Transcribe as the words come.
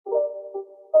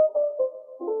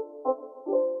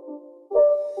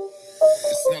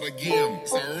out again.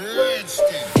 It's a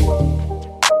redskin.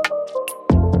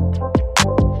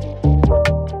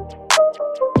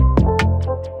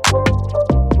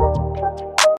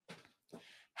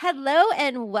 Hello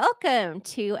and welcome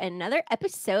to another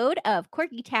episode of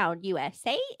Corgi Town,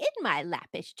 USA. In my lap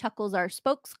is Chuckles, our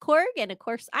spokescorg, and of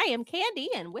course I am Candy,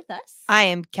 and with us I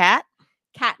am Kat.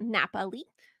 Cat Napoli.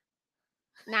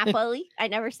 Napoli. I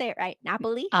never say it right.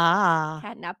 Napoli. Ah.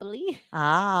 Cat Napoli.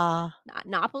 Ah. Not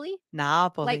Napoli.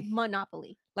 Napoli. Like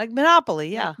Monopoly. Like Monopoly,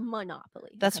 yeah. Like Monopoly.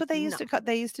 That's Okay, what they used to Monopoly.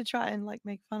 they used to try and like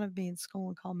make fun of me in school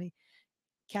and call me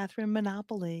Catherine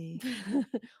Monopoly.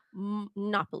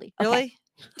 Monopoly. Okay. Really?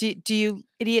 Do you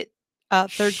idiot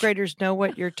third graders know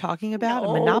what you're talking about?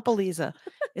 No. A monopoly is a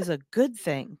good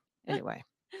thing. Anyway.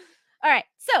 All right.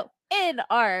 So in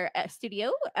our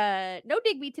studio, no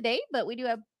Digby today, but we do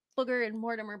have Booger and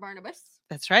Mortimer Barnabas.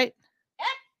 That's right.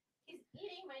 He's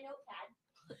eating my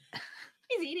notepad.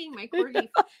 He's eating my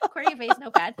corgi face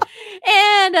notepad.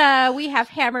 And we have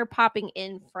Hammer popping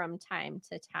in from time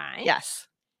to time. Yes.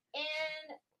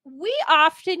 And we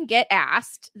often get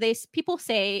asked, people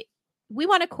say, we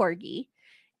want a corgi.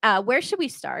 Where should we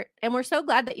start? And we're so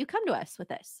glad that you come to us with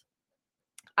this.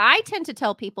 I tend to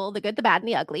tell people the good, the bad, and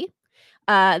the ugly.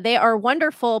 They are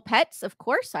wonderful pets, of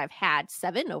course. I've had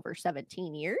 7 over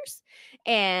 17 years,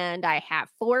 and I have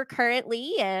 4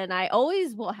 currently, and I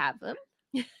always will have them.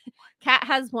 Cat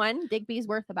has 1. Digby's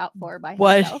worth about 4 by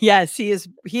himself. What? Yes, he is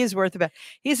worth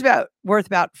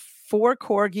about 4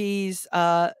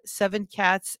 corgis, 7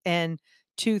 cats, and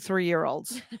 2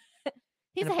 3-year-olds.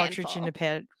 He's and a partridge in handful. a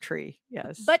pear tree.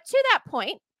 Yes. But to that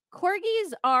point,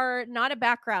 corgis are not a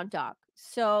background dog.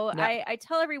 So No. I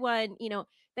tell everyone,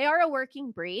 they are a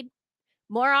working breed.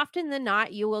 More often than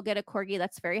not, you will get a corgi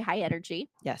that's very high energy.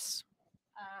 Yes.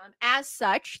 As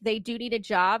such, they do need a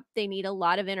job. They need a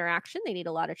lot of interaction. They need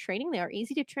a lot of training. They are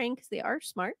easy to train because they are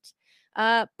smart.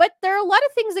 But there are a lot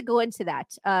of things that go into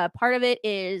that. Part of it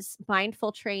is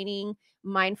mindful training,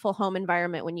 mindful home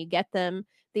environment when you get them.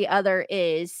 The other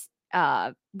is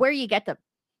where you get them.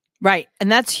 Right.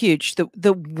 And that's huge.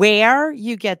 The where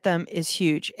you get them is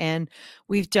huge. And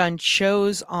we've done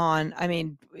shows on,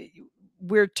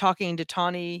 we're talking to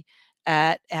Tawny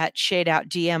at Shade Out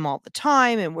DM all the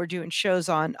time, and we're doing shows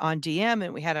on DM,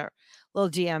 and we had a little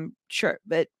DM shirt.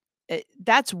 But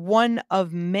that's one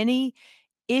of many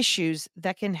issues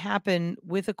that can happen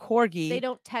with a corgi. They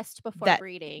don't test before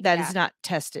breeding. That is not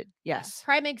tested. Yes.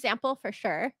 Prime example for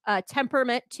sure.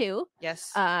 Temperament too.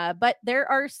 Yes. But there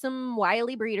are some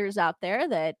wily breeders out there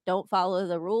that don't follow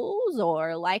the rules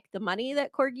or like the money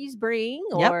that corgis bring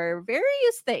or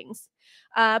various things.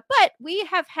 But we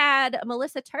have had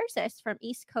Melissa Tarsis from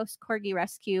East Coast Corgi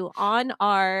Rescue on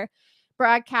our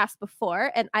broadcast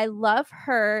before, and I love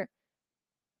her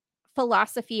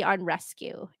philosophy on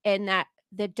rescue and that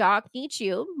the dog needs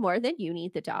you more than you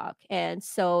need the dog. And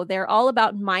so they're all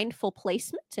about mindful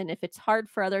placement. And if it's hard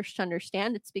for others to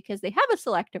understand, it's because they have a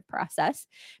selective process,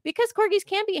 because corgis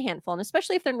can be a handful. And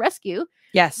especially if they're in rescue,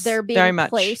 yes, they're being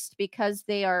placed because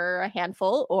they are a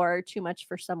handful or too much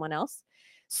for someone else.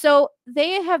 So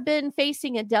they have been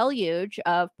facing a deluge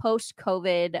of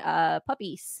post-COVID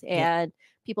puppies, and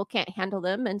people can't handle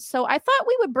them. And so I thought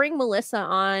we would bring Melissa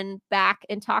on back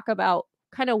and talk about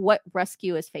kind of what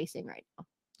rescue is facing right now.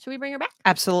 Should we bring her back?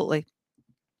 Absolutely.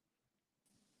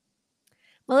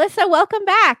 Melissa, welcome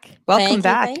back. Welcome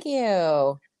back. Thank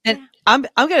you. And I'm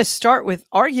going to start with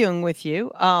arguing with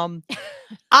you.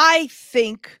 I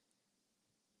think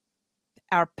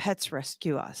our pets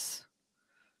rescue us.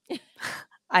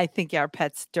 I think our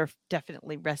pets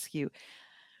definitely rescue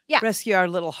our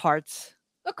little hearts.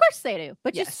 Of course they do,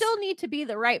 but you still need to be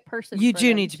the right person. You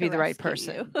do need to be the right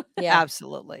person. Yeah,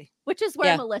 absolutely. Which is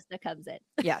where Melissa comes in.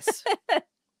 Yes.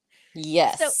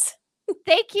 Yes. So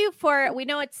thank you we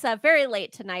know it's very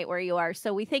late tonight where you are.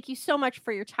 So we thank you so much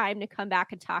for your time to come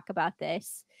back and talk about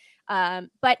this.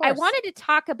 But I wanted to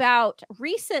talk about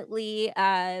recently,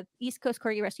 East Coast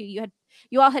Corgi Rescue.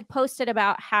 You all had posted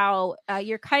about how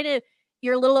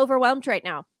you're a little overwhelmed right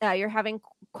now. You're having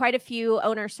quite a few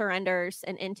owner surrenders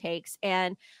and intakes.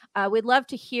 And we'd love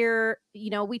to hear,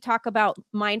 we talk about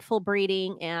mindful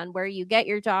breeding and where you get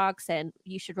your dogs. And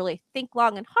you should really think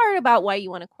long and hard about why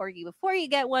you want a corgi before you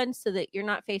get one so that you're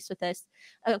not faced with this.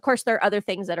 Of course, there are other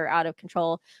things that are out of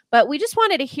control. But we just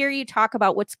wanted to hear you talk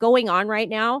about what's going on right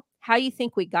now, how you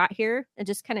think we got here, and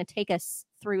just kind of take us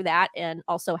through that and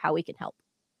also how we can help.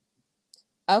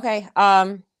 Okay.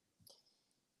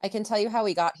 I can tell you how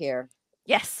we got here.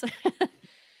 Yes.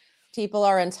 People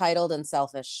are entitled and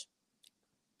selfish.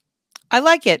 I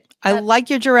like it. I like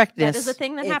your directness. That is a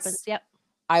thing that happens. Yep.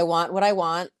 I want what I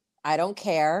want. I don't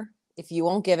care if you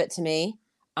won't give it to me.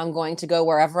 I'm going to go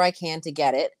wherever I can to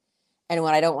get it. And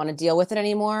when I don't want to deal with it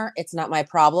anymore, it's not my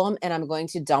problem. And I'm going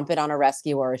to dump it on a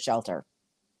rescue or a shelter.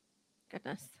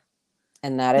 Goodness.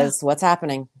 And that is what's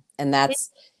happening. And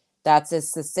that's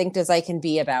as succinct as I can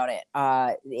be about it.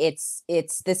 This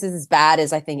is as bad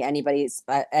as I think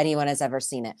anyone has ever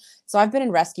seen it. So I've been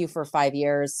in rescue for 5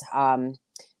 years.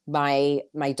 My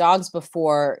dogs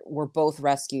before were both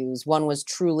rescues. One was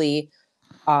truly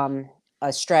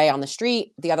a stray on the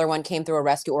street. The other one came through a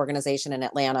rescue organization in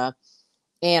Atlanta.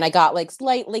 And I got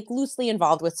loosely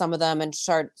involved with some of them and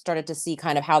started to see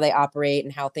kind of how they operate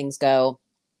and how things go.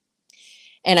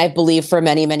 And I believe for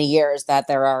many, many years that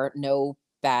there are no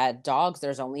bad dogs.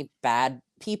 There's only bad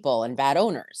people and bad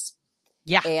owners.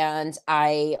 Yeah. And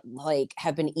I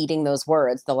have been eating those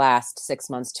words the last 6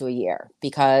 months to a year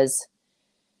because,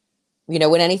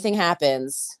 when anything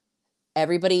happens,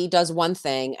 everybody does one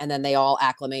thing and then they all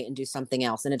acclimate and do something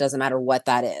else. And it doesn't matter what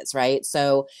that is. Right.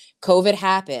 So COVID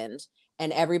happened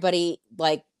and everybody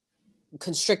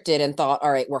constricted and thought,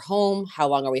 all right, we're home. How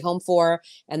long are we home for?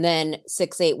 And then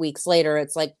 6-8 weeks later,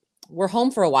 it's like, we're home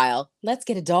for a while. Let's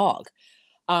get a dog.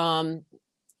 And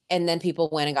then people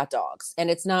went and got dogs.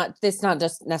 And it's not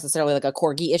just necessarily like a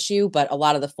corgi issue, but a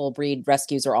lot of the full breed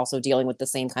rescues are also dealing with the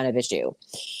same kind of issue.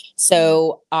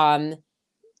 So,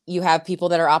 you have people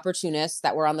that are opportunists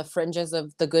that were on the fringes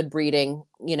of the good breeding,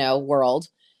 world,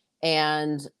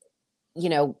 and,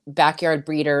 backyard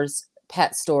breeders,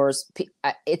 pet stores.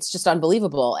 It's just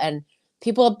unbelievable. And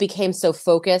people became so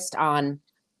focused on,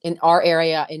 in our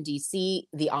area in DC,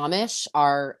 the Amish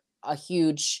are a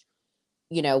huge,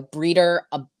 breeder.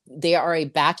 They are a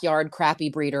backyard crappy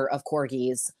breeder of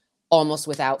corgis almost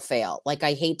without fail.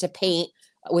 I hate to paint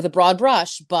with a broad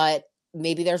brush, but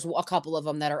maybe there's a couple of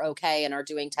them that are okay and are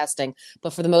doing testing.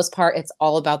 But for the most part, it's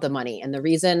all about the money. And the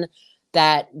reason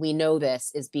that we know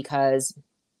this is because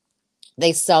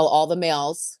they sell all the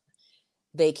males.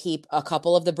 They keep a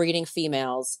couple of the breeding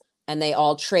females and they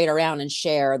all trade around and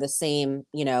share the same,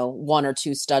 1 or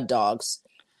 2 stud dogs.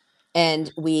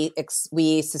 And we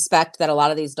suspect that a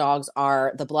lot of these dogs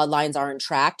the bloodlines aren't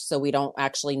tracked. So we don't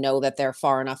actually know that they're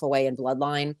far enough away in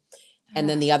bloodline. And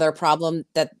then the other problem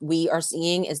that we are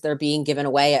seeing is they're being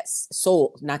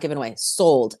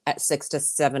sold at 6 to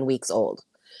 7 weeks old.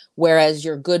 Whereas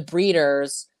your good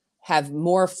breeders have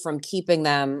morphed from keeping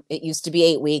them. It used to be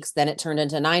 8 weeks, then it turned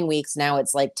into 9 weeks. Now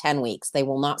it's 10 weeks. They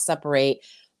will not separate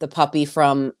the puppy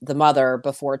from the mother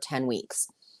before 10 weeks.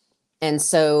 And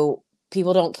so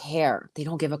people don't care. They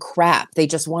don't give a crap. They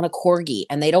just want a corgi.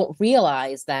 And they don't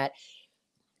realize that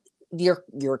your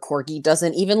corgi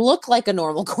doesn't even look like a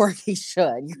normal corgi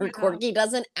should. Your corgi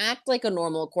doesn't act like a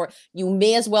normal corgi. You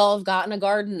may as well have gotten a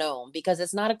garden gnome because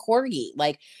it's not a corgi.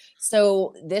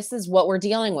 So this is what we're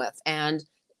dealing with. And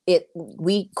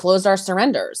we closed our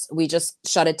surrenders. We just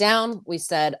shut it down. We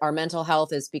said our mental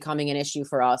health is becoming an issue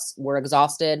for us. We're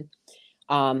exhausted.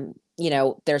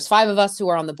 There's 5 of us who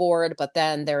are on the board, but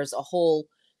then there's a whole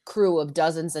crew of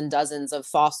dozens and dozens of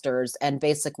fosters, and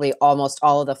basically almost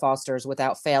all of the fosters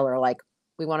without fail are like,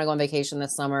 we want to go on vacation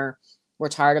this summer. We're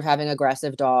tired of having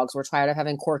aggressive dogs. We're tired of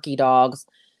having quirky dogs,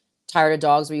 tired of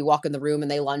dogs where you walk in the room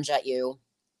and they lunge at you.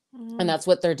 And that's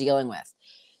what they're dealing with.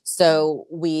 So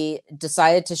we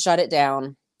decided to shut it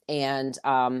down. And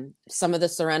some of the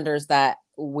surrenders that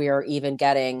we're even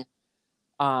getting,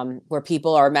 where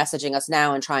people are messaging us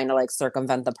now and trying to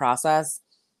circumvent the process,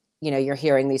 you're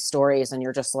hearing these stories and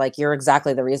you're just you're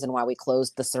exactly the reason why we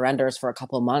closed the surrenders for a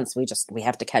couple of months. We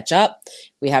have to catch up.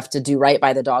 We have to do right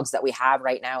by the dogs that we have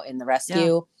right now in the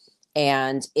rescue. Yeah.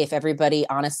 And if everybody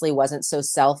honestly wasn't so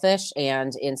selfish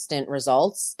and instant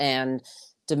results and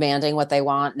demanding what they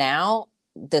want now,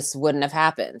 this wouldn't have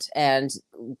happened. And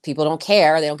people don't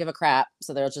care. They don't give a crap.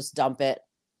 So they'll just dump it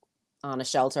on a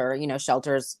shelter.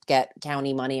 Shelters get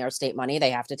county money or state money. They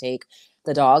have to take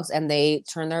the dogs and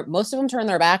most of them turn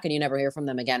their back and you never hear from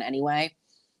them again anyway.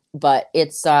 But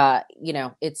it's,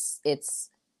 it's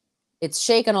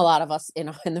shaken a lot of us in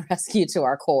the rescue to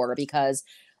our core, because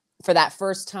for that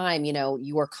first time,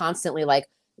 you were constantly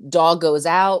dog goes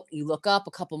out, you look up,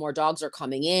 a couple more dogs are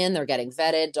coming in, they're getting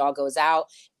vetted, dog goes out.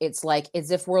 It's as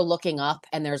if we're looking up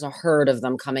and there's a herd of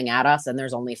them coming at us and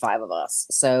there's only 5 of us.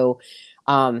 So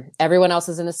everyone else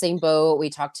is in the same boat.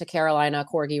 We talked to Carolina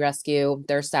Corgi Rescue.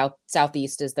 They're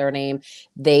Southeast is their name.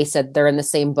 They said they're in the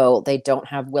same boat. They don't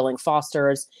have willing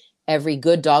fosters. Every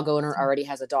good dog owner already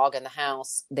has a dog in the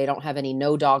house. They don't have any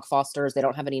no dog fosters. They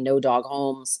don't have any no dog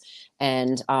homes.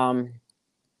 And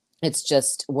it's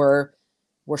just we're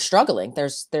struggling.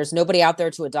 There's nobody out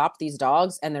there to adopt these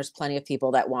dogs, and there's plenty of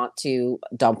people that want to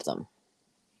dump them.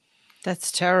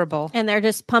 That's terrible. And they're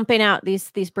just pumping out,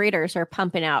 these breeders are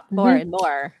pumping out more and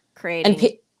more, creating.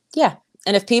 And yeah.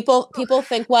 And if people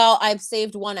think, well, I've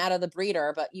saved one out of the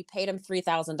breeder, but you paid him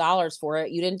 $3,000 for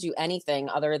it. You didn't do anything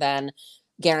other than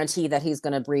guarantee that he's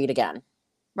going to breed again.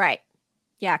 Right.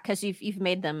 Yeah. Cause you've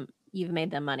made them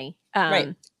money.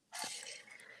 Right.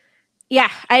 Yeah.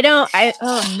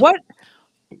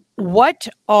 What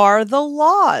are the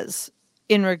laws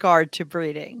in regard to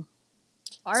breeding?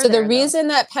 So the reason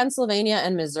that Pennsylvania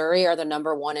and Missouri are the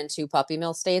number 1 and 2 puppy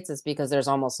mill states is because there's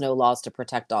almost no laws to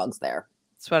protect dogs there.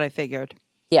 That's what I figured.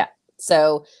 Yeah.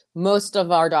 So most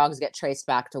of our dogs get traced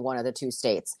back to one of the 2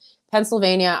 states.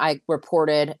 Pennsylvania, I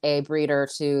reported a breeder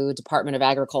to Department of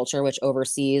Agriculture, which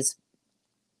oversees,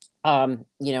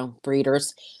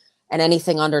 breeders, and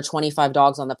anything under 25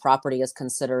 dogs on the property is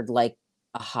considered like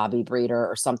a hobby breeder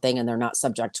or something, and they're not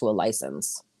subject to a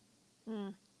license.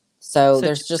 So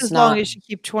there's just as not, long as you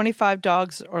keep 25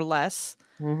 dogs or less,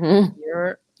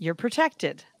 you're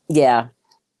protected. Yeah.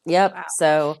 Yep. Wow.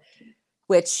 So,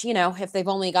 which, if they've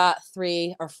only got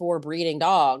 3 or 4 breeding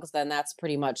dogs, then that's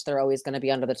pretty much, they're always going to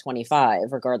be under the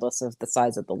 25, regardless of the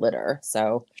size of the litter.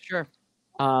 So, Sure.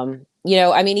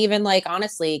 even like,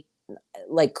 honestly,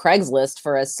 like Craigslist,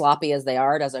 for as sloppy as they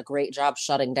are, does a great job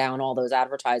shutting down all those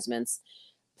advertisements.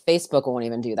 Facebook won't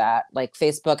even do that. Like,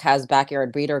 Facebook has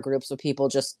backyard breeder groups with people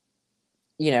just,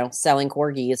 selling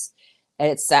corgis.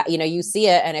 And it's, you see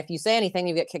it. And if you say anything,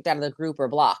 you get kicked out of the group or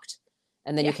blocked.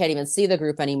 And then you can't even see the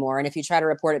group anymore. And if you try to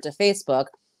report it to Facebook,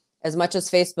 as much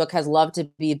as Facebook has loved to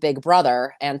be big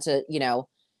brother and to,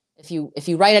 if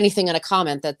you write anything in a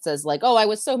comment that says like, oh, I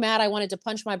was so mad I wanted to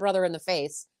punch my brother in the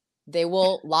face, they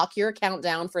will lock your account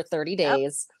down for 30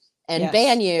 days and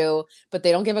ban you, but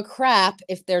they don't give a crap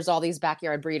if there's all these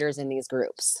backyard breeders in these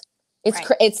groups. It's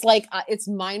it's like, it's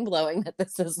mind blowing that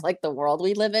this is like the world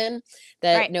we live in,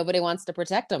 that nobody wants to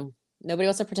protect them. Nobody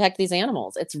wants to protect these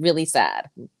animals. It's really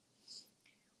sad.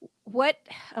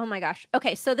 Oh my gosh.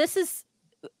 Okay. So this is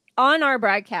on our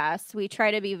broadcast. We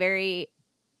try to be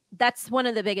that's one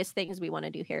of the biggest things we want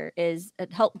to do here is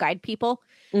help guide people.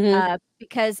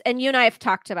 Because, and you and I have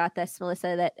talked about this,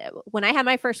 Melissa, that when I had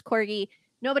my first corgi,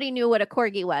 nobody knew what a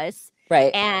corgi was.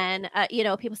 Right. And,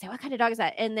 people say, what kind of dog is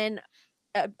that? And then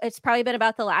it's probably been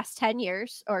about the last 10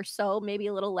 years or so, maybe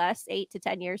a little less, 8 to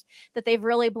 10 years, that they've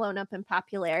really blown up in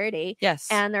popularity. Yes.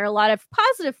 And there are a lot of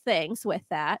positive things with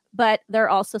that, but there are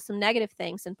also some negative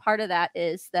things. And part of that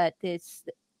is that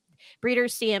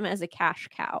breeders see him as a cash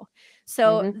cow.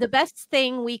 So the best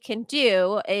thing we can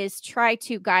do is try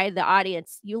to guide the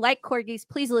audience. You like corgis,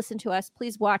 please listen to us.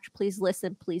 Please watch, please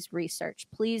listen, please research.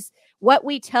 Please, what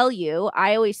we tell you,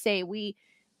 I always say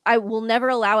I will never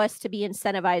allow us to be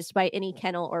incentivized by any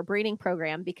kennel or breeding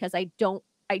program, because I don't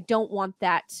want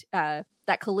that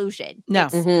collusion. No,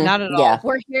 not at all. Yeah.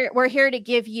 We're here to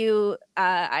give you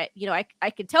I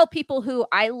could tell people who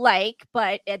I like,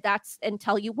 but and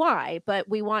tell you why, but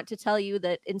we want to tell you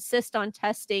that insist on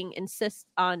testing, insist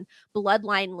on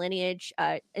bloodline lineage,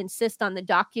 insist on the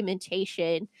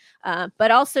documentation, but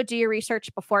also do your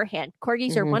research beforehand.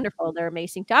 Corgis are wonderful. They're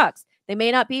amazing dogs. They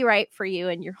may not be right for you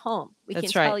in your home. We can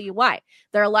tell you why.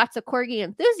 There are lots of corgi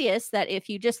enthusiasts that if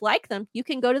you just like them, you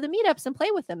can go to the meetups and play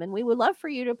with them. And we would love for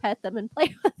you to pet them and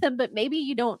play with them, but maybe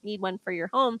you don't need one for your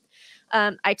home.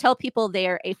 I tell people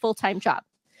they're a full-time job.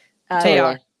 They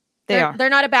are. They're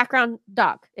not a background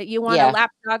dog. You want a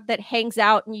lap dog that hangs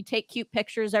out and you take cute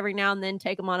pictures every now and then,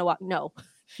 take them on a walk. No.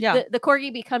 Yeah. The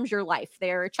corgi becomes your life.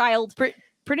 They're a child.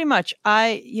 Pretty much.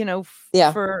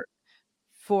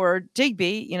 For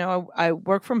Digby, I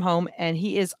work from home and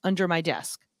he is under my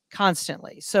desk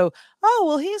constantly. So,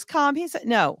 he's calm.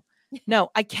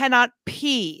 No, I cannot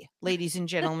pee, ladies and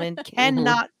gentlemen,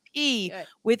 cannot pee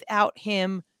without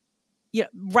him,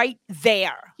 right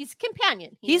there. He's a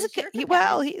companion.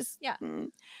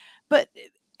 But,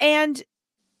 and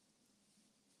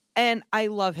I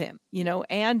love him,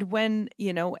 and when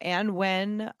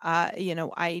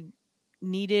I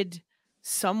needed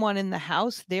someone in the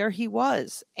house, there he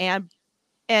was. And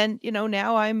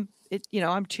now I'm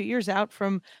 2 years out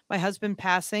from my husband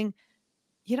passing.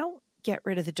 You don't get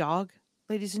rid of the dog,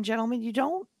 ladies and gentlemen. You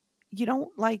don't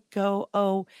like go,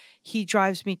 oh, he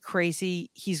drives me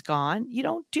crazy, he's gone. You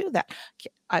don't do that.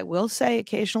 I will say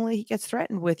occasionally he gets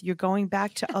threatened with, you're going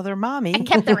back to other mommy.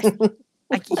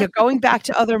 You're going back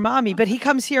to other mommy, but he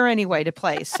comes here anyway to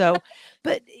play. So,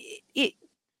 but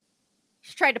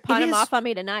She tried to pawn him off on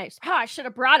me tonight. I should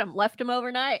have brought him, left him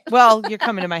overnight. Well, you're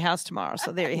coming to my house tomorrow,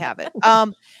 so there you have it.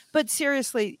 But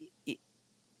seriously,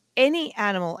 any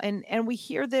animal, and we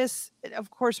hear this,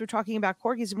 of course, we're talking about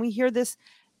corgis, and we hear this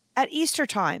at Easter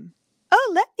time.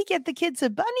 oh, let me get the kids a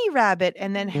bunny rabbit.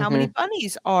 And then how many Mhm.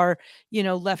 bunnies are,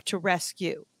 left to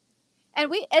rescue?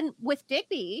 And with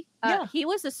Digby, Yeah. he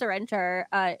was a surrender.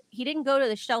 He didn't go to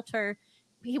the shelter.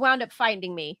 He wound up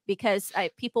finding me because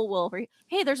people will,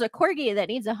 hey, there's a corgi that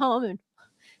needs a home, and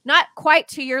not quite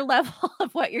to your level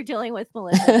of what you're dealing with,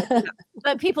 Melissa,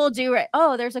 but people do.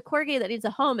 Oh, there's a corgi that needs a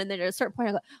home, and then at a certain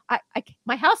point, I go,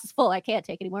 my house is full. I can't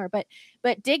take anymore. But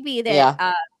Digby,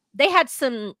 that they had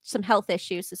some health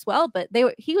issues as well, but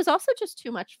he was also just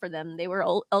too much for them. They were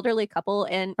old, elderly couple,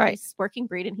 and he's working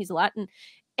breed, and he's a lot,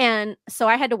 and so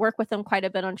I had to work with them quite a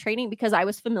bit on training because I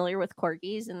was familiar with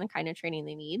corgis and the kind of training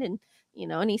they need, and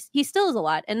and he still is a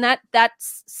lot, and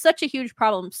that's such a huge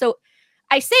problem. So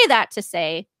I say that to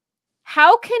say,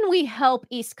 how can we help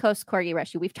East Coast Corgi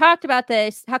Rescue? We've talked about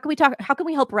this. How can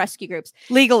we help rescue groups?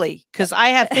 Legally, because I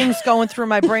have things going through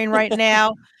my brain right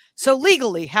now. So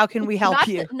legally, how can we help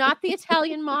you? Not the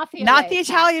Italian mafia Not way, the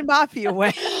Italian mafia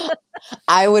way.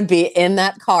 I would be in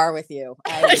that car with you.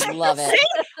 I would love it.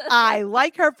 I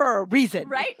like her for a reason.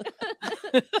 Right?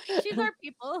 She's our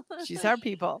people. She's our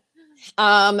people.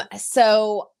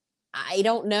 So I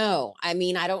don't know. I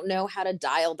mean, I don't know how to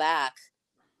dial back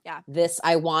this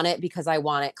I want it because I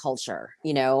want it culture.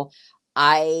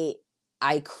 I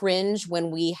cringe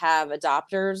when we have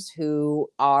adopters who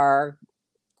are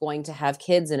going to have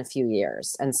kids in a few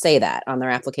years and say that on their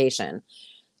application.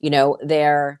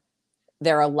 They're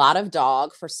a lot of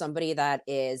dog for somebody that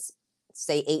is,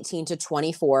 say, 18 to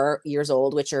 24 years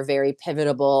old, which are very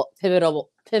pivotal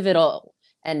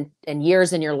and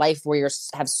years in your life where you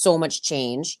have so much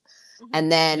change. Mm-hmm.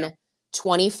 And then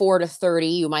 24 to 30,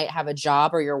 you might have a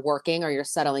job, or you're working, or you're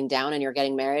settling down, and you're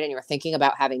getting married, and you're thinking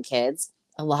about having kids.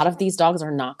 A lot of these dogs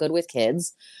are not good with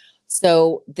kids.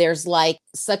 So there's like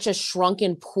such a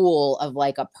shrunken pool of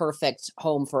like a perfect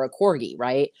home for a corgi,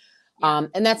 right? Yeah.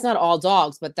 And that's not all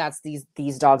dogs, but that's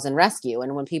these dogs in rescue.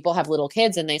 And when people have little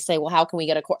kids and they say, well, how can we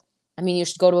get a corgi? I mean, you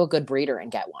should go to a good breeder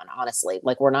and get one, honestly.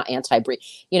 Like, we're not anti-breed,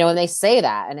 and they say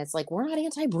that. And it's like, we're not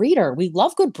anti-breeder. We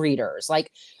love good breeders. Like,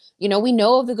 we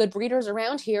know of the good breeders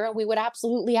around here, and we would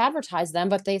absolutely advertise them.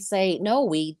 But they say, no,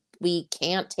 we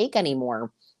can't take any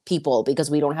more people because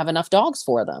we don't have enough dogs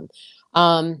for them.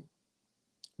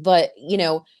 But,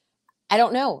 I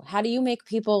don't know. How do you make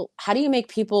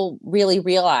people really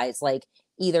realize, like,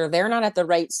 either they're not at the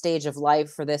right stage of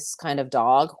life for this kind of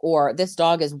dog, or this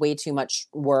dog is way too much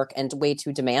work and way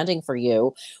too demanding for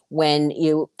you when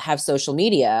you have social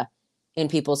media in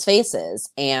people's faces?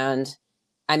 And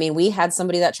I mean, we had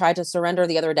somebody that tried to surrender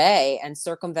the other day and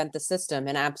circumvent the system,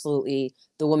 and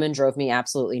the woman drove me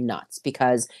absolutely nuts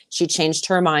because she changed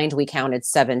her mind. We counted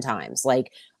 7 times.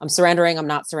 Like, I'm surrendering, I'm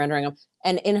not surrendering.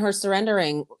 And in her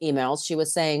surrendering emails, she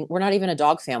was saying, we're not even a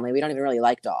dog family. We don't even really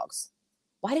like dogs.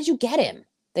 Why did you get him?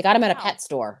 They got him at a pet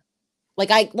store.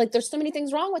 There's so many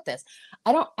things wrong with this.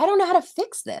 I don't know how to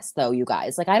fix this though, you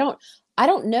guys. Like, I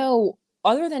don't know,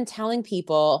 other than telling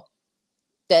people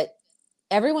that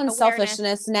everyone's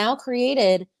selfishness now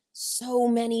created so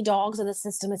many dogs in the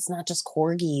system. It's not just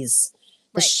corgis.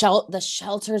 The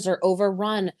shelters are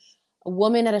overrun. A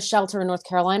woman at a shelter in North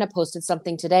Carolina posted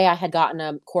something today. I had gotten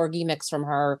a corgi mix from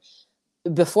her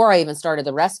before I even started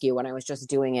the rescue, when I was just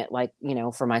doing it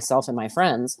for myself and my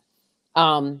friends.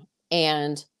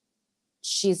 And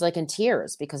she's like in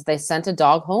tears because they sent a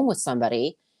dog home with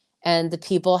somebody, and the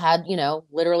people had,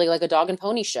 literally like a dog and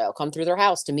pony show come through their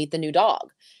house to meet the new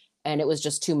dog. And it was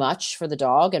just too much for the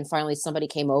dog. And finally somebody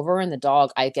came over, and the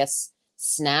dog, I guess,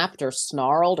 snapped or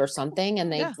snarled or something,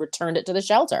 and they returned it to the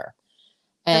shelter.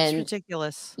 And that's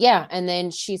ridiculous. Yeah. And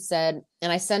then she said,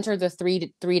 and I sent her the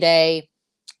 3-day,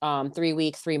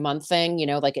 3-week, 3-month thing,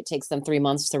 like it takes them 3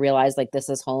 months to realize like this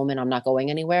is home and I'm not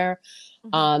going anywhere.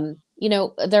 Mm-hmm.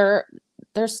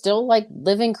 They're still like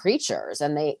living creatures,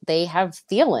 and they have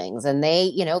feelings, and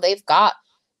they've got,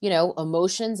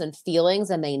 emotions and feelings,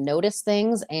 and they notice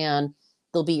things, and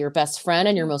they'll be your best friend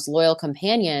and your most loyal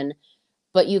companion,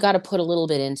 but you got to put a little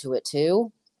bit into it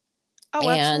too. Oh,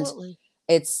 and absolutely.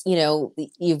 It's,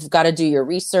 you've got to do your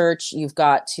research. You've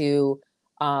got to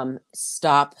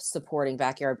stop supporting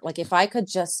backyard. Like, if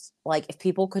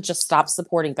people could just stop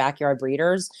supporting backyard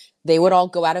breeders, they would all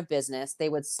go out of business. They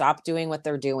would stop doing what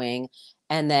they're doing.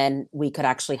 And then we could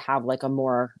actually have like a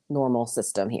more normal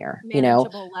system here,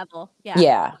 manageable level. Yeah.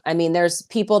 Yeah. I mean, there's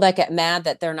people that get mad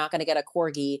that they're not going to get a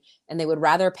corgi, and they would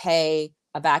rather pay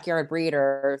a backyard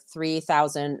breeder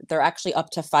 $3,000. They're actually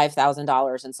up to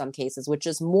 $5,000 in some cases, which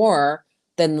is more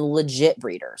than the legit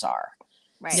breeders are.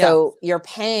 Right. So you're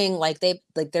paying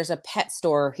there's a pet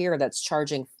store here that's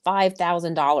charging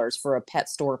 $5,000 for a pet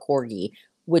store corgi,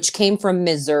 which came from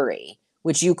Missouri,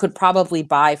 which you could probably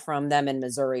buy from them in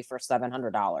Missouri for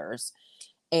 $700.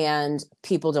 And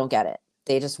people don't get it.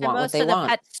 They just want what they most of the want.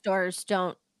 pet stores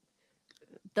don't.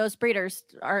 Those breeders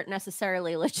aren't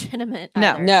necessarily legitimate. No.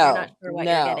 either. You're No, not sure what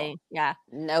no. you're getting. Yeah.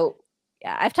 No.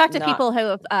 Yeah, I've talked to Not- people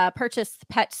who have purchased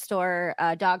pet store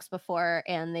dogs before,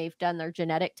 and they've done their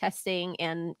genetic testing,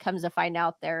 and comes to find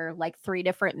out they're like 3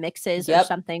 different mixes or Yep.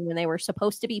 something when they were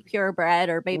supposed to be purebred,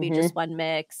 or maybe just one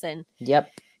mix. And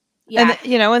Yep. yeah,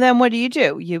 And and then what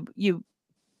do?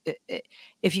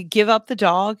 If you give up the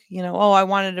dog, oh, I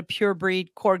wanted a pure breed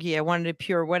corgi, I wanted a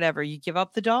pure whatever. You give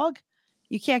up the dog.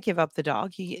 You can't give up the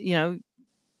dog. You're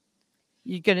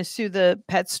going to sue the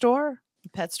pet store. The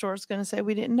pet store is going to say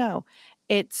we didn't know.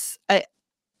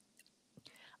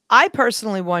 I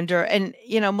personally wonder, and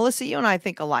Melissa, you and I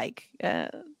think alike.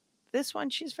 This one,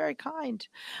 she's very kind.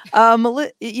 I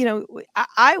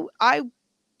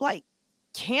like.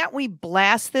 Can't we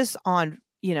blast this on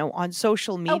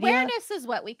social media? awareness is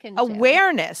what we can do.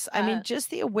 Awareness. I mean, just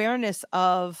the awareness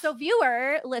of. So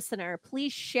viewer, listener,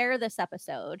 please share this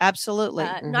episode. Absolutely.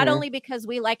 Not only because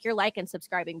we like your like and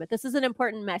subscribing, but this is an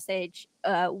important message.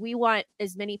 We want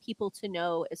as many people to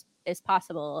know as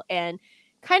possible. And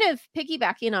kind of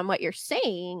piggybacking on what you're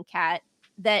saying, Kat,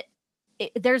 that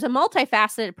there's a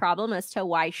multifaceted problem as to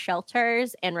why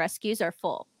shelters and rescues are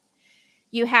full.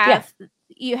 You have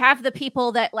the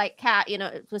people that, like Kat,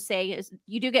 was saying, is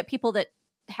you do get people that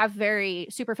have very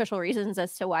superficial reasons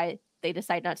as to why they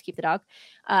decide not to keep the dog.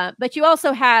 But you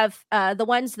also have the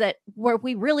ones where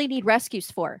we really need rescues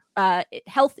for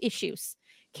health issues.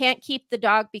 Can't keep the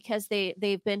dog because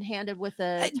they've been handed with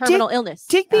a terminal illness.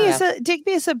 Digby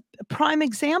is a prime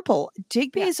example.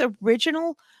 Digby's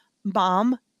original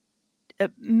mom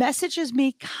messages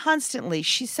me constantly.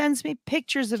 She sends me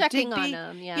pictures of Checking Digby,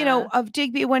 on him, of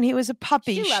Digby when he was a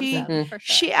puppy. She loves him, for sure.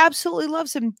 She absolutely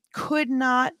loves him. Could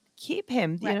not keep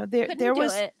him. Right. There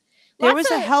was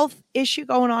a health issue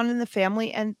going on in the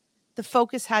family, and the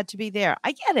focus had to be there.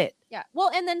 I get it. Yeah.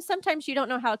 Well, and then sometimes you don't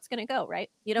know how it's going to go,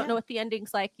 right? You don't know what the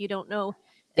ending's like. You don't know.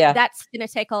 Yeah. That's going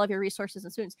to take all of your resources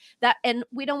and students. And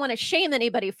we don't want to shame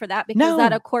anybody for that, because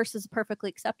that, of course, is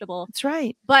perfectly acceptable. That's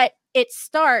right. But it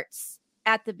starts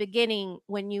at the beginning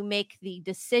when you make the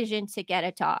decision to get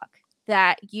a dog,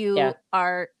 that you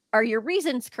are your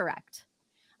reasons correct?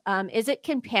 Is it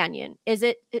companion? Is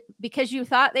it because you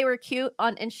thought they were cute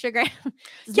on Instagram?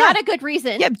 It's not a good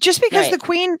reason. Yeah, just because the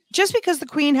queen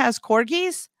has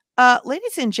corgis,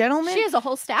 ladies and gentlemen, she has a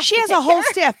whole staff. She has a whole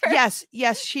staff.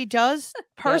 Yes, she does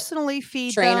personally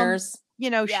feed trainers.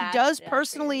 Them. She does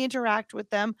personally interact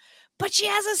with them, but she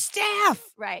has a staff.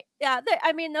 Right. Yeah.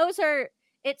 Those are.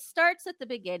 It starts at the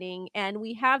beginning, and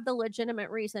we have the legitimate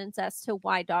reasons as to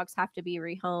why dogs have to be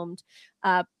rehomed.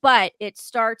 But it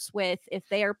starts with, if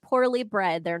they are poorly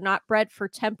bred, they're not bred for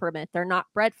temperament, they're not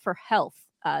bred for health,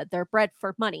 they're bred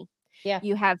for money. Yeah.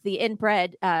 You have the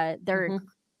inbred, they're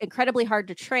incredibly hard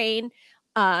to train.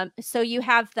 So you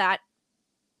have that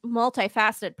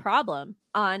multifaceted problem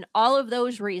on all of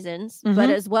those reasons,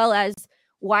 but as well as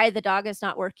why the dog is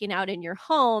not working out in your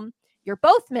home. You're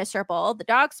both miserable. The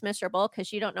dog's miserable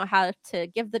because you don't know how to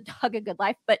give the dog a good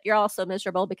life, but you're also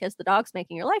miserable because the dog's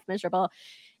making your life miserable.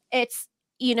 It's,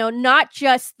 not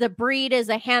just the breed is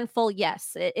a handful.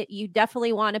 Yes, you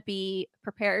definitely want to be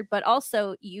prepared, but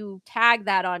also you tag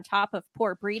that on top of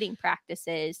poor breeding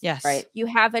practices. Yes. Right. You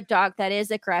have a dog that is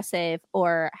aggressive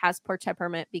or has poor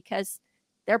temperament, because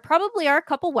there probably are a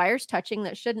couple wires touching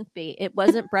that shouldn't be. It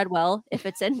wasn't bred well if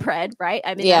it's inbred, right?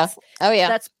 I mean,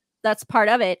 that's part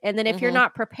of it. And then if you're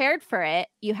not prepared for it,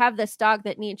 you have this dog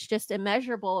that needs just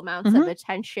immeasurable amounts of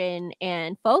attention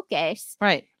and focus.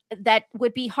 Right. That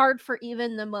would be hard for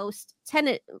even the most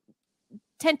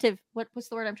attentive, what's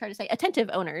the word I'm trying to say?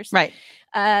 Attentive owners. Right.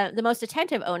 The most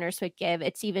attentive owners would give.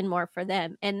 It's even more for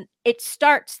them. And it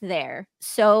starts there.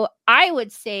 So I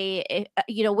would say,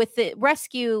 with the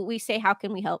rescue, we say, how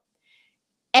can we help?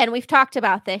 And we've talked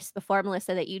about this before,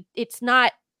 Melissa, that it's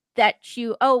not that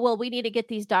we need to get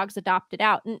these dogs adopted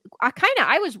out. And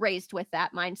I was raised with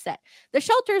that mindset. The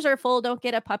shelters are full. Don't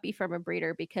get a puppy from a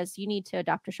breeder because you need to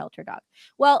adopt a shelter dog.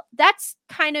 Well, that's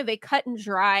kind of a cut and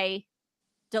dry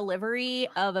delivery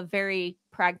of a very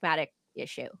pragmatic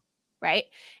issue, right?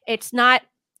 That's not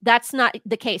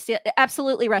the case.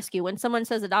 Absolutely rescue. When someone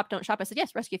says adopt, don't shop, I said,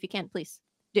 yes, rescue if you can, please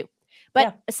do.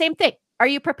 But same thing. Are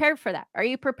you prepared for that? Are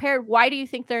you prepared? Why do you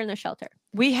think they're in the shelter?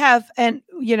 We have, and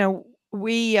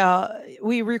we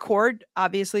record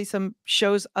obviously some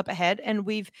shows up ahead, and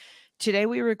today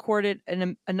we recorded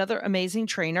another amazing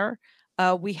trainer.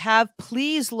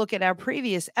 Please look at our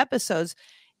previous episodes.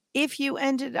 If you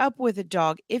ended up with a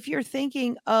dog, if you're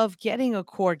thinking of getting a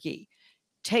corgi,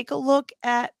 take a look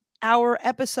at our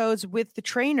episodes with the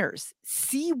trainers.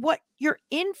 See what you're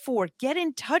in for. Get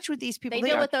in touch with these people. They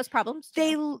deal with those problems.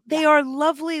 They are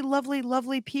lovely, lovely,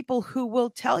 lovely people who will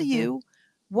tell you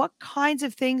what kinds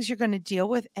of things you're going to deal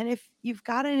with. And if you've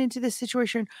gotten into this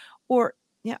situation, or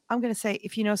I'm going to say,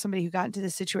 if you know somebody who got into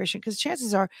this situation, because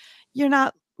chances are you're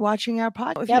not watching our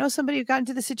podcast. If you know somebody who got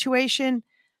into the situation,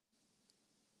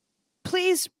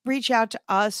 please reach out to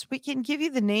us. We can give you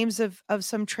the names of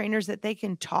some trainers that they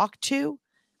can talk to.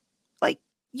 Like,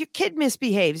 your kid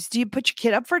misbehaves. Do you put your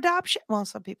kid up for adoption? Well,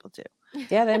 some people do.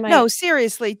 Yeah, they might. No,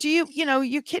 seriously. Do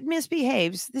your kid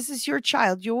misbehaves? This is your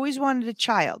child. You always wanted a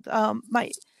child.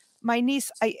 My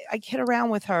niece, I kid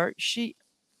around with her. She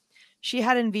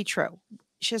had in vitro.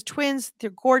 She has twins.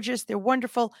 They're gorgeous. They're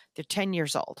wonderful. They're 10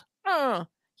 years old.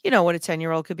 You know what a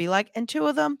 10-year-old could be like. And 2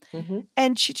 of them.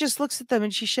 And she just looks at them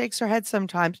and she shakes her head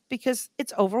sometimes because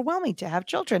it's overwhelming to have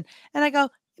children. And I go,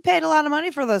 you paid a lot of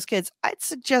money for those kids. I'd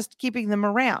suggest keeping them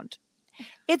around.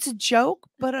 It's a joke,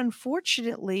 but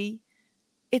unfortunately,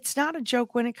 it's not a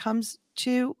joke when it comes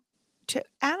to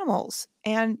animals,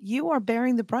 and you are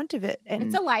bearing the brunt of it. And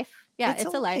it's a life. Yeah,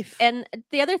 it's a life. And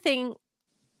the other thing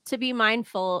to be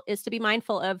mindful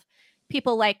of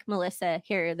people like Melissa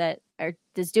here that are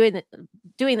just doing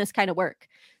this kind of work,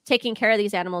 taking care of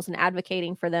these animals and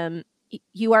advocating for them.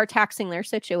 You are taxing their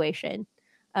situation.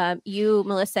 You,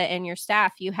 Melissa, and your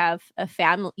staff, you have a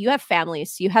family, you have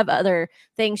families, you have other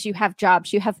things, you have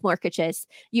jobs, you have mortgages,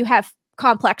 you have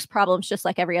complex problems just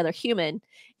like every other human.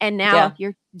 And now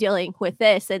you're dealing with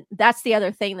this. And that's the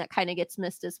other thing that kind of gets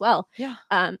missed as well. Yeah.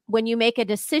 When you make a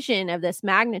decision of this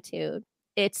magnitude,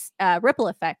 it's a ripple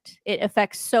effect. It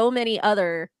affects so many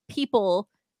other people.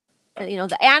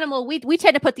 The animal, we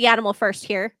tend to put the animal first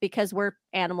here because we're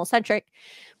animal centric,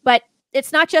 but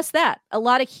it's not just that. A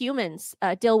lot of humans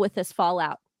deal with this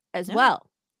fallout as well.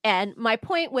 And my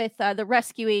point with the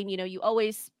rescuing, we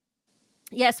always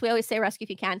say rescue if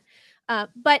you can.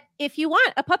 But if you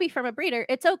want a puppy from a breeder,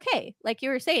 it's okay. Like you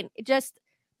were saying, just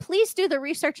please do the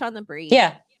research on the breed.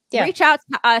 Yeah. Reach out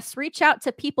to us, reach out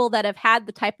to people that have had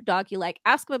the type of dog you like,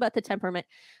 ask them about the temperament,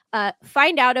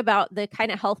 find out about the kind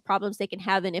of health problems they can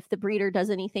have. And if the breeder does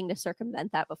anything to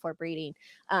circumvent that before breeding,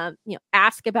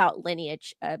 ask about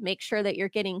lineage, make sure that you're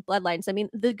getting bloodlines. I mean,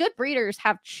 the good breeders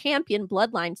have champion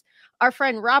bloodlines. Our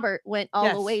friend Robert went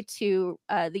all the way to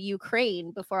the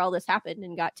Ukraine before all this happened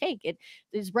and got taken.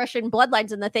 These Russian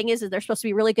bloodlines. And the thing is they're supposed to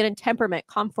be really good in temperament,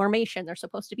 conformation. They're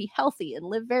supposed to be healthy and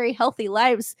live very healthy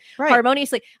lives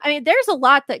harmoniously. I mean, there's a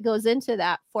lot that goes into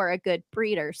that for a good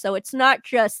breeder. So it's not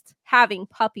just having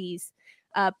puppies,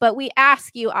 but we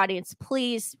ask you, audience,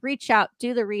 please reach out,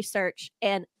 do the research,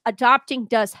 and adopting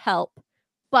does help.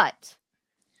 But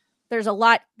there's a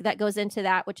lot that goes into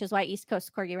that, which is why East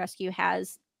Coast Corgi Rescue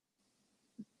has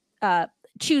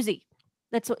choosy.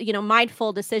 That's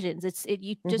mindful decisions.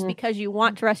 Just because you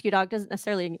want to rescue a dog doesn't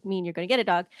necessarily mean you're going to get a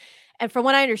dog. And from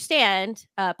what I understand,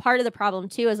 part of the problem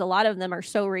too is a lot of them are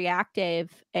so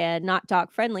reactive and not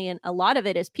dog friendly. And a lot of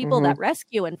it is people that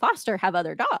rescue and foster have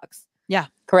other dogs. Yeah.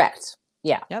 Correct.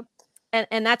 Yeah. Yep.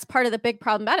 And that's part of the big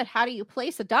problem about it. How do you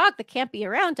place a dog that can't be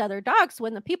around other dogs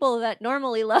when the people that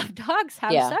normally love dogs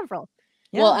have several?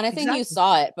 Yeah, well, and I think you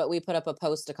saw it, but we put up a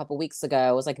post a couple weeks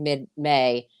ago. It was like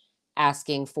mid-May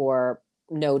asking for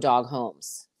no dog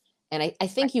homes. And I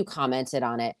think you commented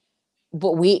on it.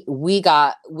 But we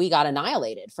got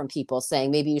annihilated from people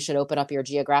saying maybe you should open up your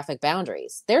geographic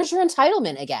boundaries. There's your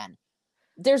entitlement again.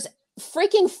 There's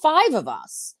freaking 5 of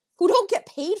us who don't get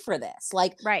paid for this.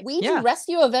 Like we do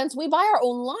rescue events. We buy our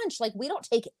own lunch. Like we don't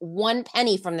take 1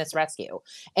 penny from this rescue,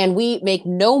 and we make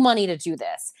no money to do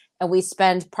this. And we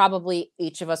spend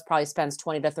each of us spends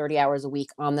 20 to 30 hours a week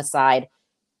on the side,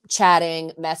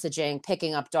 chatting, messaging,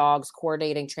 picking up dogs,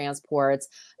 coordinating transports.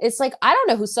 It's like, I don't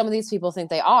know who some of these people think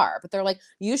they are, but they're like,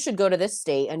 you should go to this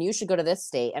state and you should go to this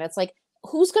state. And it's like,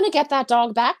 who's going to get that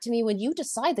dog back to me when you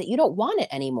decide that you don't want it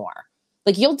anymore?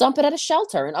 Like you'll dump it at a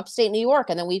shelter in upstate New York,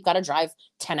 and then we've got to drive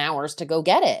 10 hours to go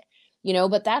get it,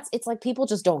 but it's like, people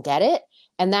just don't get it.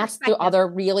 And that's the other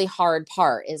really hard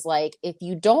part is like, if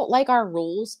you don't like our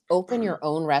rules, open your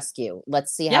own rescue.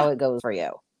 Let's see how it goes for you.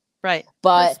 Right.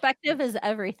 But perspective is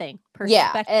everything.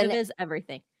 Perspective is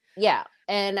everything. Yeah.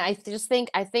 And I think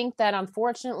that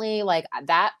unfortunately, like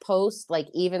that post, like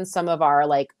even some of our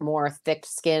like more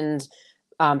thick-skinned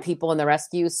people in the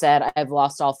rescue said, I've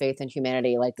lost all faith in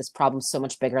humanity. Like this problem's so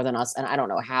much bigger than us. And I don't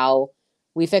know how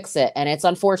we fix it. And it's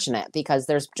unfortunate because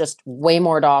there's just way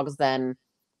more dogs than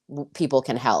people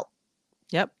can help.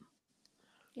 Yep.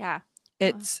 Yeah.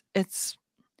 It's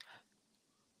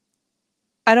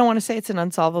I don't want to say it's an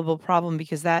unsolvable problem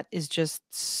because that is just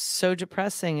so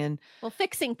depressing. And Well,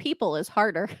 fixing people is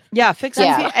harder. yeah, fixing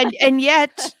Yeah. and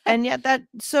yet that.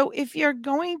 So if you're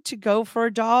going to go for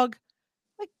a dog,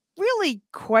 like really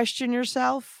question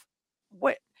yourself.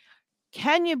 What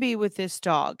can you be with this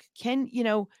dog? Can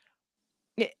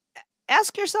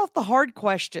ask yourself the hard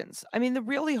questions. I mean, the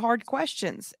really hard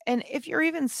questions. And if you're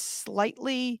even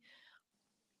slightly,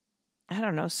 I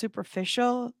don't know,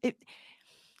 superficial,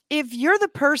 if you're the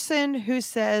person who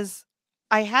says,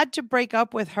 I had to break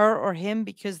up with her or him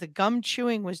because the gum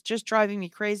chewing was just driving me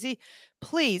crazy,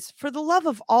 please, for the love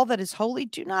of all that is holy,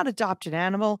 do not adopt an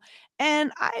animal.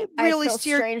 And I really feel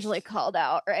strangely called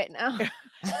out right now.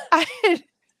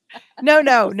 No.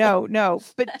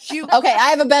 But you Okay, I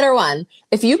have a better one.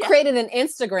 If you created an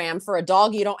Instagram for a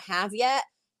dog you don't have yet,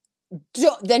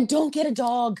 then don't get a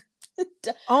dog.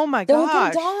 Oh my Don't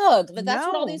gosh. get a dog. But that's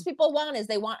what all No. these people want, is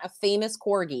they want a famous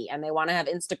corgi and they want to have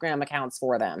Instagram accounts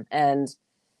for them. And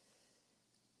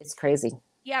it's crazy.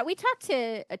 Yeah, we talked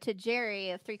to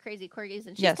Jerry of Three Crazy Corgis,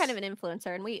 and she's Yes. kind of an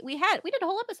influencer, and we did a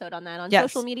whole episode on that on Yes.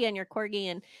 social media and your corgi,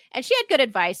 and she had good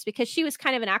advice because she was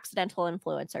kind of an accidental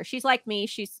influencer. She's like me;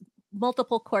 she's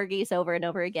multiple corgis over and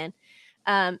over again,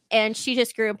 and she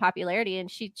just grew in popularity. And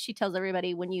she tells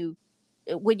everybody, when you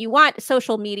want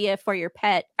social media for your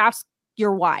pet, ask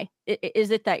your why.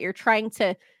 Is it that you're trying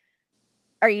to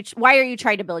why are you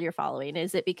trying to build your following?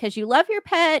 Is it because you love your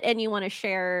pet and you want to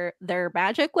share their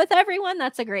magic with everyone?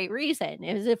 That's a great reason.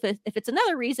 If it's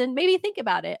another reason, maybe think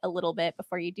about it a little bit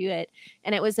before you do it.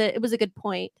 And it was a good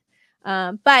point.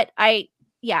 But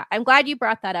I'm glad you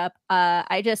brought that up.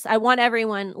 I want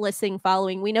everyone listening,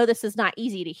 following. We know this is not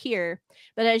easy to hear,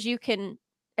 but as you can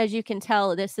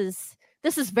tell, this is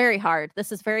very hard.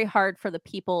 This is very hard for the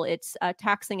people. It's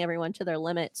taxing everyone to their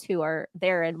limits who are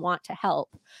there and want to help.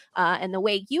 And the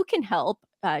way you can help,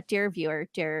 dear viewer,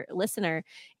 dear listener,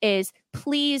 is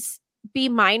please be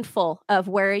mindful of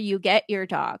where you get your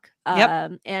dog.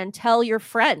 And tell your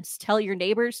friends, tell your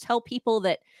neighbors, tell people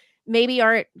that maybe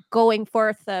aren't going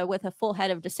forth with a full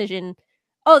head of decision.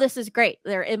 Oh, this is great.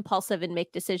 They're impulsive and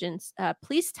make decisions.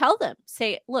 Please tell them,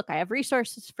 say, look, I have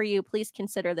resources for you. Please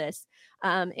consider this.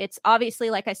 It's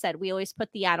obviously, like I said, we always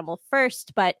put the animal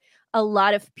first, but a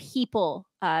lot of people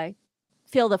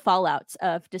feel the fallouts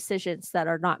of decisions that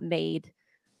are not made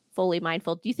fully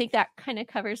mindful. Do you think that kind of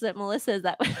covers it, Melissa? Is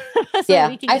that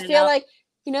yeah? I feel like,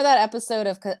 you know, that episode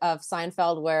of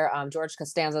Seinfeld where George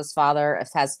Costanza's father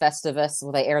has Festivus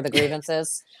where they air the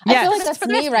grievances. Yes. I feel like that's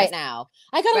me right now.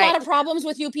 I got a lot of problems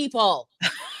with you people.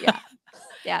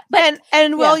 Yeah. But,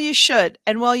 and well, you should.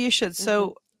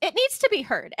 So it needs to be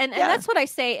heard. And that's what I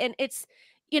say. And it's,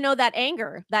 that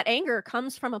anger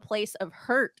comes from a place of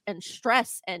hurt and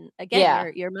stress. And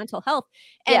again, your mental health.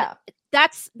 And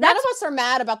that's none of us are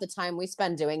mad about the time we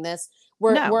spend doing this.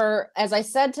 We're, as I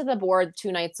said to the board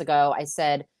 2 nights ago, I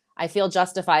said, I feel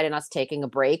justified in us taking a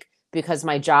break because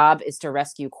my job is to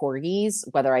rescue corgis,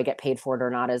 whether I get paid for it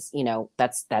or not, is,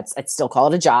 I'd still call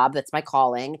it a job. That's my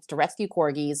calling. It's to rescue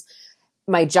corgis.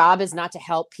 My job is not to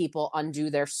help people undo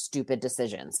their stupid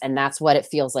decisions. And that's what it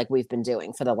feels like we've been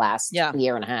doing for the last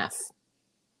year and a half.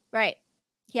 Right.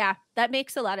 Yeah. That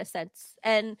makes a lot of sense.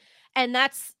 And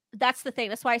that's the thing.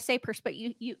 That's why I say but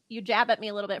you jab at me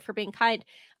a little bit for being kind.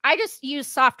 I just use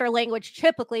softer language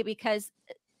typically because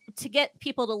to get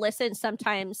people to listen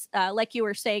sometimes, like you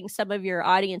were saying, some of your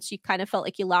audience, you kind of felt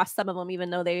like you lost some of them,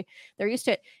 even though they're used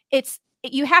to it.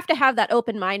 You have to have that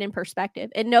open mind and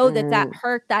perspective and know that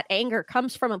hurt, that anger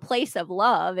comes from a place of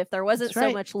love. If there wasn't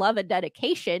so much love and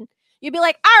dedication, you'd be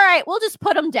like, all right, we'll just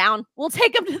put them down. We'll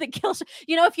take them to the kill.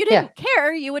 If you didn't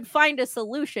care, you would find a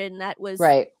solution that was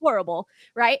horrible.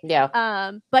 Right.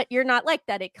 Yeah. But you're not like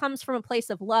that. It comes from a place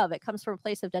of love. It comes from a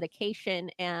place of dedication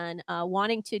and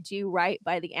wanting to do right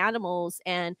by the animals.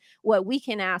 And what we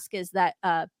can ask is that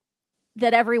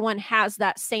everyone has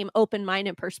that same open mind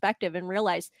and perspective and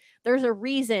realize there's a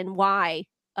reason why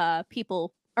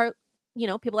people are,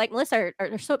 people like Melissa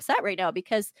are so upset right now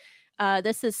because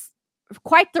this is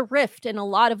quite the rift in a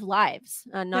lot of lives,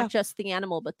 not just the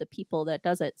animal, but the people that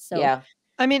does it. So,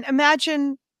 I mean,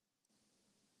 imagine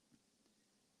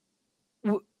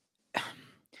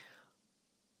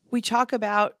we talk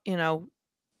about,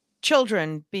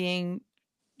 children being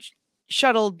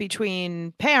shuttled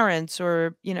between parents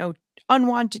or,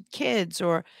 unwanted kids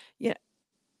or,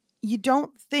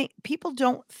 people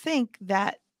don't think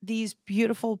that these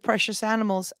beautiful, precious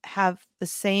animals have the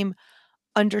same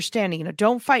understanding.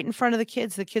 Don't fight in front of the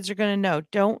kids are going to know.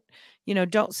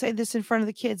 Don't say this in front of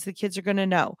the kids are going to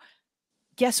know.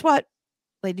 Guess what,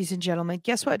 ladies and gentlemen?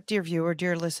 Guess what, dear viewer,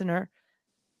 dear listener?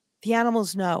 The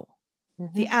animals know.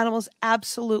 The animals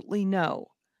absolutely know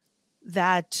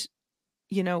that,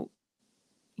 you know,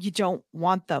 you don't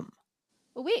want them.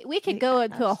 We could go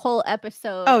into a whole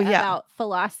episode about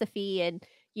philosophy and,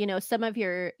 you know, some of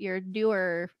your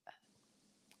newer,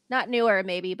 not newer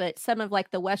maybe, but some of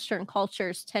like the Western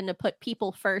cultures tend to put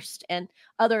people first and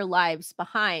other lives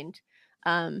behind.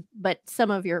 But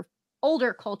some of your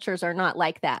older cultures are not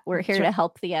like that. We're here to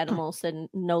help the animals, and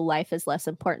no life is less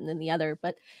important than the other.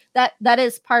 But that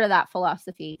is part of that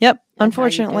philosophy. Yep,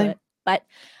 unfortunately. But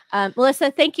Melissa,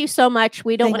 thank you so much.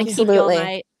 We don't want to keep you all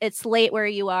night. It's late where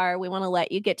you are. We want to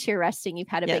let you get to your resting. You've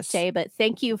had a big day, but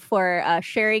thank you for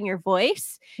sharing your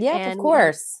voice. Yeah, of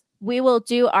course. We will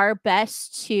do our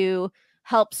best to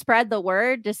help spread the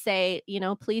word to say, you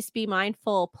know, please be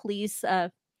mindful. Please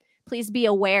be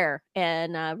aware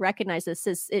and recognize this.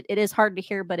 It is hard to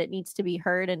hear, but it needs to be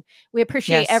heard. And we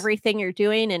appreciate everything you're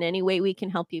doing. And any way we can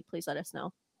help you, please let us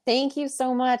know. Thank you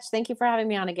so much. Thank you for having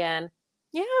me on again.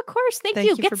 Yeah, of course. Thank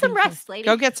you. Get some rest, lady.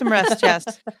 Go get some rest, Jess.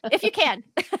 If you can.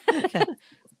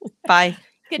 Bye.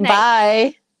 Good night.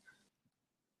 Bye.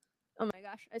 Oh my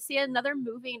gosh. I see another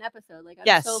moving episode. Like,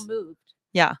 I'm so moved.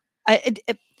 Yeah.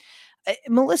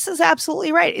 Melissa's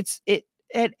absolutely right.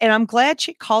 And I'm glad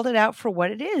she called it out for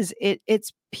what it is.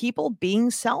 It's people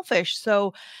being selfish.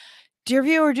 So, dear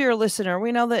viewer, dear listener,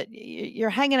 we know that you're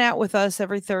hanging out with us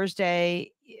every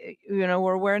Thursday, you know,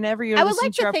 or whenever you're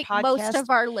listening to our podcast. I would like to thank most of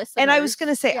our listeners. And I was going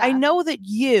to say, I know that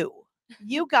you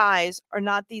guys are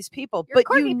not these people, but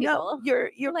you know,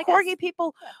 you're like corgi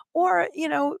people, or, you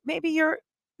know, maybe you're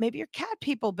cat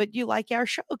people, but you like our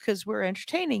show because we're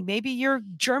entertaining. Maybe you're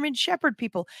German Shepherd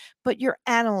people, but you're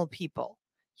animal people.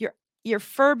 You're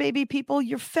fur baby people,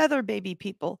 you're feather baby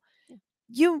people.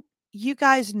 You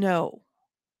guys know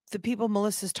the people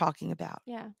Melissa's talking about.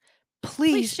 Yeah.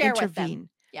 Please intervene.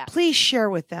 Yeah. Please share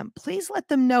with them. Please let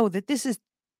them know that this is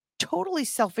totally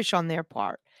selfish on their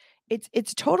part.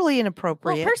 It's totally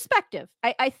inappropriate. Well, perspective.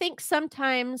 I think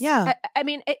sometimes, I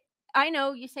mean, I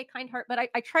know you say kind heart, but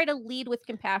I try to lead with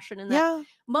compassion. And that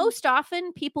most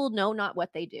often people know not what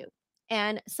they do.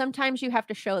 And sometimes you have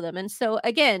to show them. And so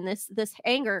again, this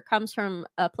anger comes from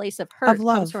a place of hurt,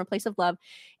 comes from a place of love.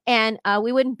 And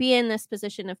we wouldn't be in this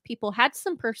position if people had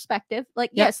some perspective.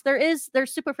 Like, yes, there's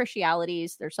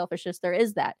superficialities, there's selfishness, there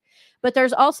is that. But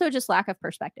there's also just lack of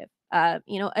perspective.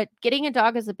 You know, getting a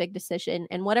dog is a big decision.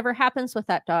 And whatever happens with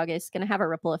that dog is going to have a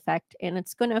ripple effect. And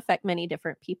it's going to affect many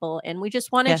different people. And we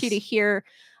just wanted you to hear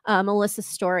Melissa's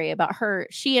story about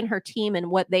she and her team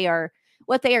and what they are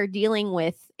dealing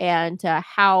with, and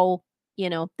how, you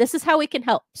know, this is how we can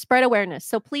help spread awareness.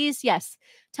 So please,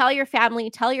 tell your family,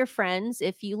 tell your friends.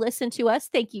 If you listen to us,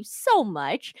 thank you so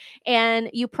much. And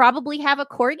you probably have a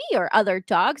corgi or other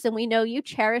dogs, and we know you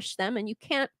cherish them, and you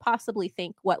can't possibly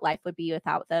think what life would be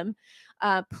without them.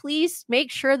 Please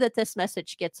make sure that this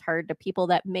message gets heard to people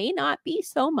that may not be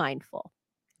so mindful.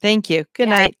 Thank you. Good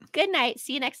night. Good night.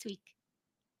 See you next week.